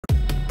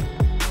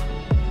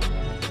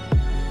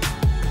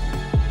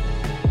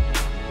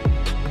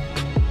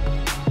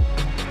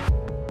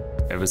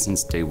Ever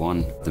since day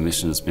one, the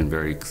mission has been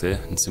very clear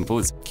and simple.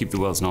 It's keep the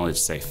world's knowledge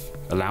safe.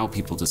 Allow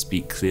people to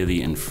speak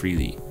clearly and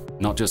freely,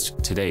 not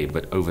just today,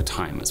 but over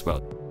time as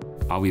well.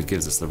 Arweave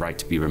gives us the right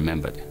to be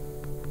remembered,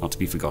 not to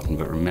be forgotten,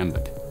 but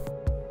remembered.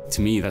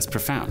 To me, that's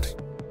profound.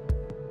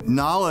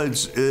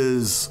 Knowledge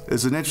is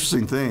an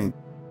interesting thing.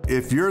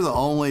 If you're the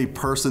only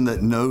person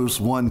that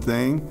knows one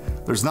thing,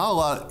 there's not a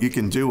lot you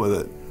can do with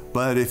it.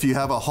 But if you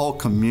have a whole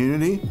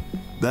community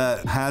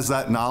that has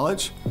that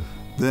knowledge,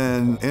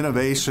 then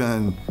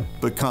innovation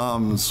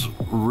becomes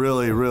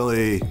really,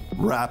 really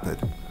rapid.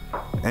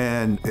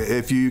 And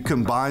if you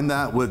combine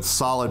that with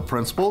solid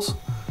principles,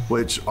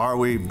 which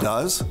Arweave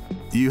does,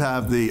 you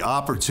have the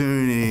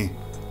opportunity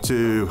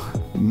to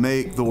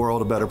make the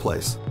world a better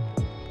place.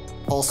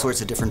 All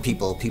sorts of different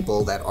people,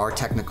 people that are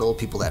technical,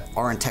 people that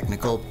aren't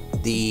technical.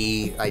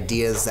 The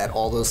idea is that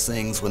all those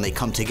things, when they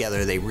come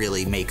together, they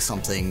really make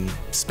something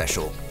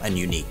special and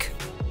unique.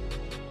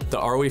 The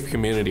Arweave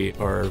community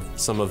are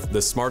some of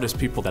the smartest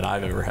people that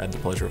I've ever had the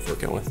pleasure of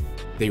working with.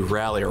 They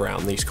rally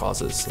around these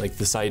causes, like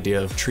this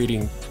idea of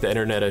treating the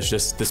internet as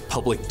just this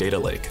public data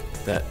lake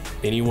that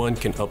anyone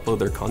can upload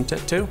their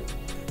content to.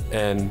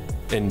 And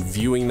in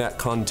viewing that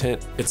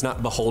content, it's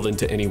not beholden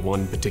to any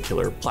one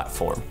particular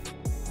platform.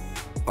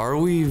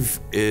 Arweave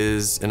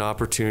is an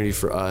opportunity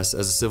for us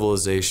as a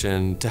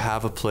civilization to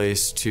have a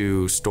place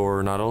to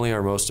store not only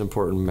our most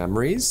important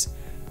memories,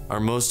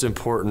 our most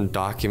important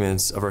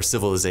documents of our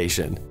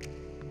civilization.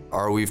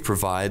 Arweave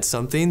provides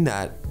something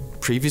that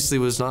previously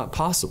was not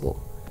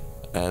possible,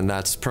 and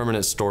that's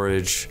permanent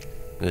storage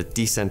in a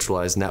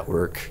decentralized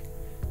network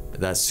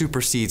that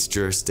supersedes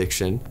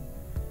jurisdiction,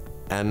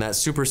 and that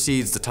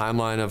supersedes the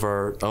timeline of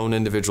our own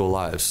individual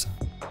lives.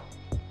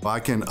 I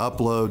can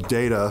upload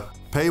data,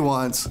 pay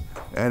once,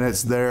 and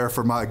it's there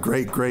for my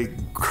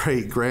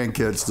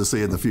great-great-great-grandkids to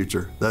see in the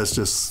future. That's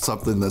just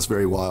something that's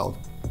very wild.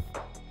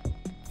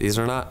 These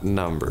are not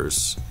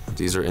numbers.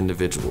 These are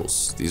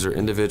individuals. These are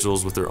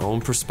individuals with their own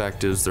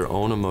perspectives, their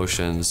own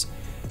emotions,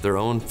 their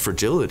own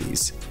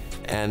fragilities,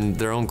 and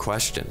their own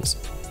questions.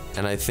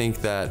 And I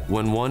think that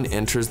when one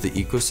enters the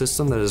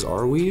ecosystem that is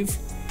Arweave,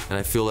 and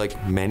I feel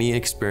like many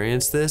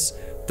experience this,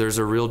 there's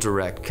a real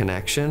direct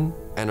connection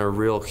and a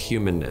real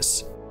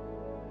humanness.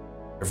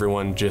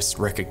 Everyone just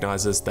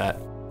recognizes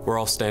that we're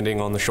all standing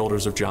on the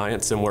shoulders of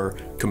giants and we're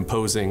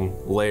composing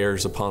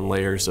layers upon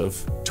layers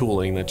of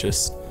tooling that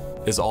just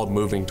is all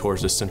moving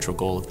towards this central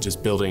goal of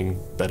just building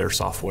better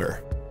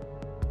software.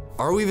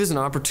 Arweave is an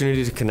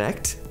opportunity to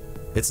connect.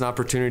 It's an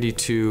opportunity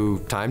to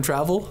time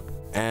travel,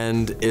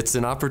 and it's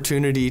an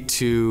opportunity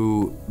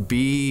to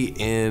be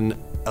in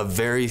a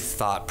very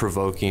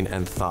thought-provoking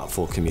and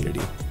thoughtful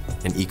community,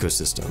 an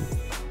ecosystem.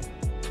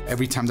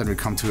 Every time that we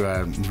come to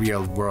a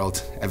real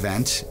world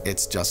event,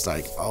 it's just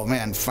like, oh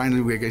man,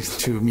 finally we're going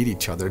to meet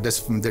each other.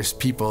 There's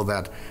people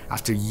that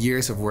after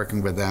years of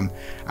working with them,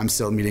 I'm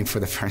still meeting for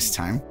the first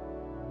time.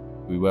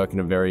 We work in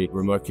a very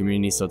remote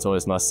community, so it's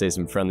always nice to see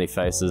some friendly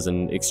faces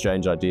and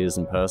exchange ideas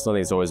in person. I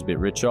think it's always a bit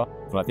richer,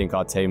 and I think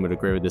our team would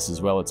agree with this as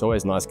well. It's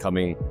always nice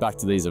coming back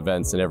to these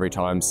events and every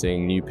time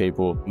seeing new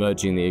people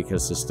merging the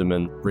ecosystem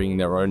and bringing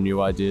their own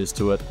new ideas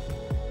to it.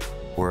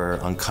 We're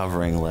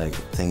uncovering like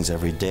things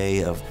every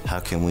day of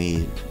how can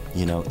we,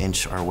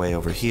 inch our way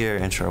over here,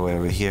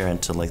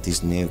 into like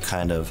these new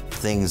kind of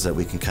things that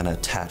we can kind of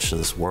attach to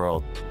this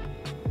world.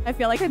 I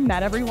feel like I've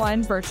met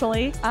everyone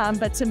virtually,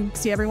 but to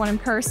see everyone in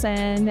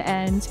person,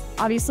 and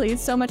obviously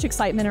so much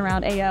excitement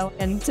around AO,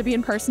 and to be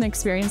in person and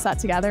experience that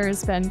together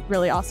has been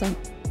really awesome.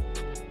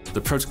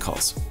 The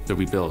protocols that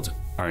we build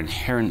are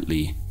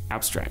inherently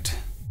abstract,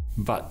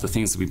 but the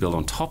things that we build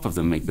on top of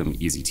them make them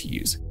easy to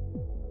use.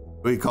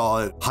 We call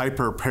it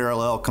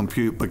hyper-parallel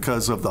compute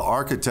because of the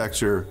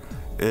architecture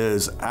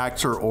is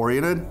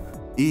actor-oriented.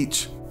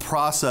 Each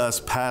process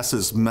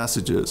passes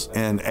messages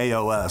in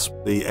AOS,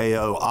 the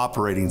AO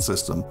operating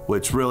system,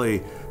 which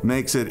really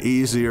makes it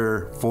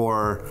easier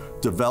for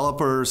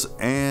developers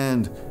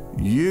and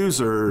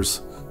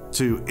users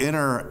to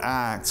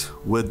interact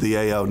with the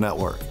AO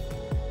network.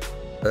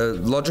 A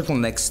logical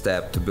next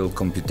step to build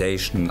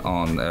computation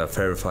on a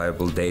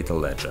verifiable data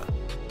ledger.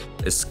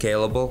 It's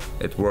scalable,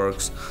 it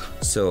works,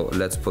 so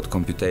let's put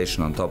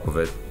computation on top of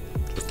it.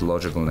 Just a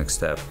logical next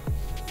step.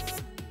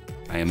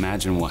 I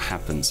imagine what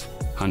happens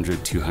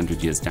 100,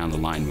 200 years down the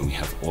line when we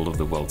have all of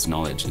the world's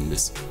knowledge in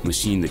this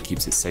machine that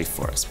keeps it safe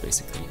for us,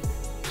 basically.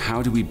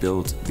 How do we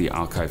build the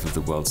archive of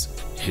the world's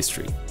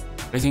history?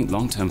 I think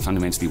long-term,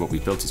 fundamentally, what we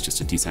built is just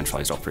a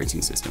decentralized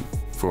operating system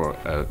for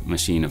a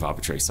machine of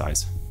arbitrary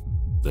size.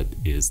 That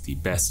is the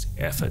best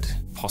effort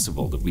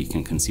possible that we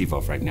can conceive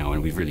of right now,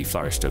 and we've really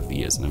flourished over the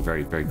years, and I'm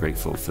very, very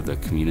grateful for the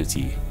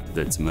community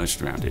that's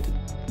emerged around it.